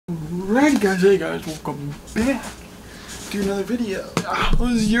Alright guys, hey guys, welcome back to another video.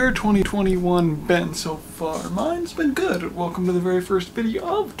 How's your 2021 been so far? Mine's been good. Welcome to the very first video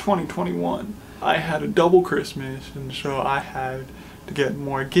of 2021. I had a double Christmas, and so I had to get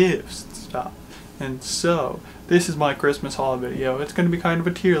more gifts and stuff. And so, this is my Christmas haul video. It's going to be kind of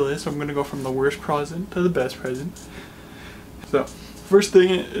a tier list. I'm going to go from the worst present to the best present. So, the first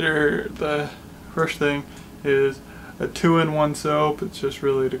thing is a 2-in-1 soap. It's just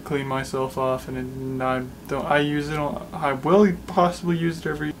really to clean myself off, and I will possibly use it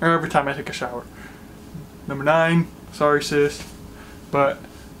every time I take a shower. Number 9, sorry sis, but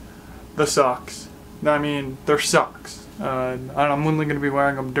the socks. I mean, they're socks. I'm only going to be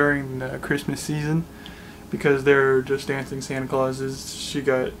wearing them during the Christmas season because they're just dancing Santa Clauses. She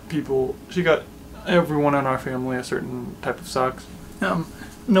got everyone in our family a certain type of socks.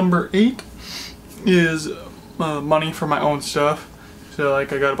 Number 8 is money for my own stuff. So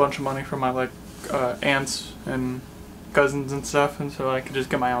like I got a bunch of money from my aunts and cousins and stuff, and so I could just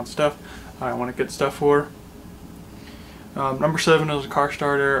get my own stuff I want to get stuff for. Number 7 is a car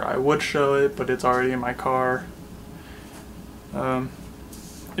starter. I would show it, but it's already in my car.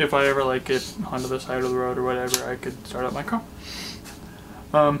 If I ever get onto the side of the road or whatever, I could start up my car.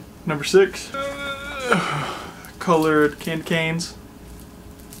 Number 6, colored candy canes.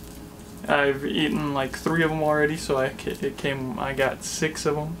 I've eaten 3 of them already, so I got 6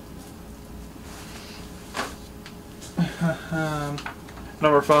 of them.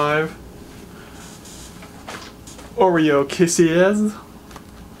 Number 5, Oreo Kisses.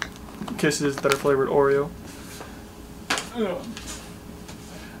 Kisses that are flavored Oreo.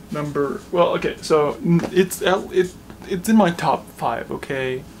 So it's in my top 5,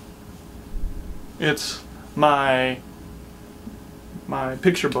 okay? It's my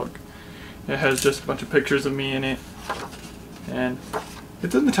picture book. It has just a bunch of pictures of me in it, and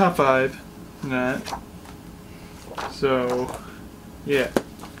it's in the top 5 in that. So yeah,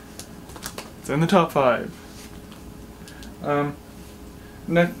 it's in the top 5.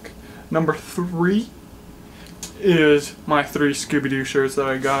 Number 3 is my 3 Scooby-Doo shirts that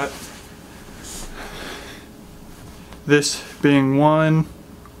I got. This being one,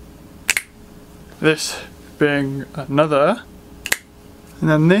 this being another, and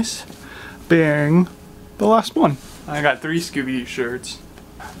then this being the last one. I got 3 Scooby-Doo shirts.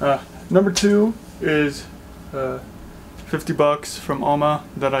 Number 2 is $50 from Oma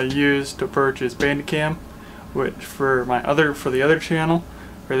that I used to purchase Bandicam, which for the other channel,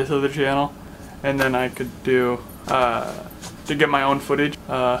 for this other channel, and then I could do to get my own footage,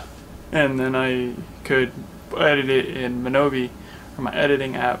 and then I could edit it in Minovi, or my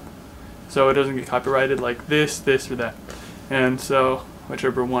editing app, so it doesn't get copyrighted like this, or that. And so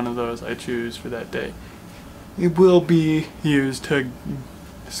whichever one of those I choose for that day, it will be used to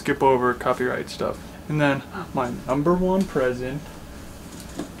skip over copyright stuff. And then my number 1 present,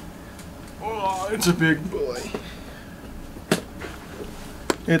 oh, it's a big boy.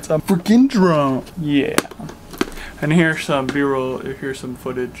 It's a freaking drone. Yeah. And here's some B-roll, here's some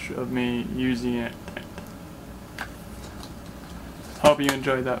footage of me using it. Hope you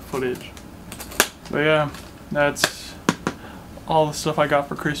enjoyed that footage. But yeah, that's all the stuff I got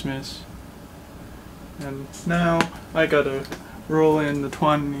for Christmas. And now I gotta roll in the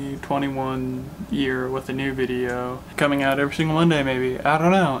 2021 year with a new video coming out every single Monday, maybe, I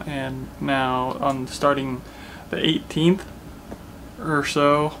don't know. And now on starting the 18th or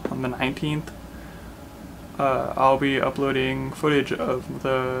so, on the 19th, I'll be uploading footage of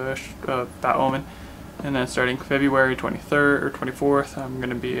the Batwoman. And then starting February 23rd or 24th, I'm going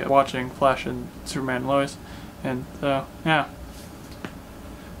to be watching Flash and Superman and Lois. And so, yeah.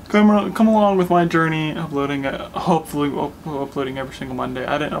 Come along with my journey, hopefully uploading every single Monday.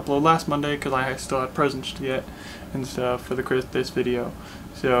 I didn't upload last Monday because I still had presents to get and stuff for this video.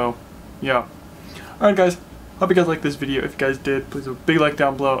 So, yeah. Alright guys, hope you guys liked this video. If you guys did, please leave a big like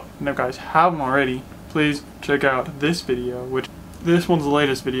down below. And if you guys haven't already, please check out this video, this one's the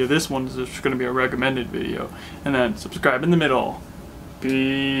latest video. This one's just going to be a recommended video. And then subscribe in the middle.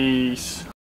 Peace.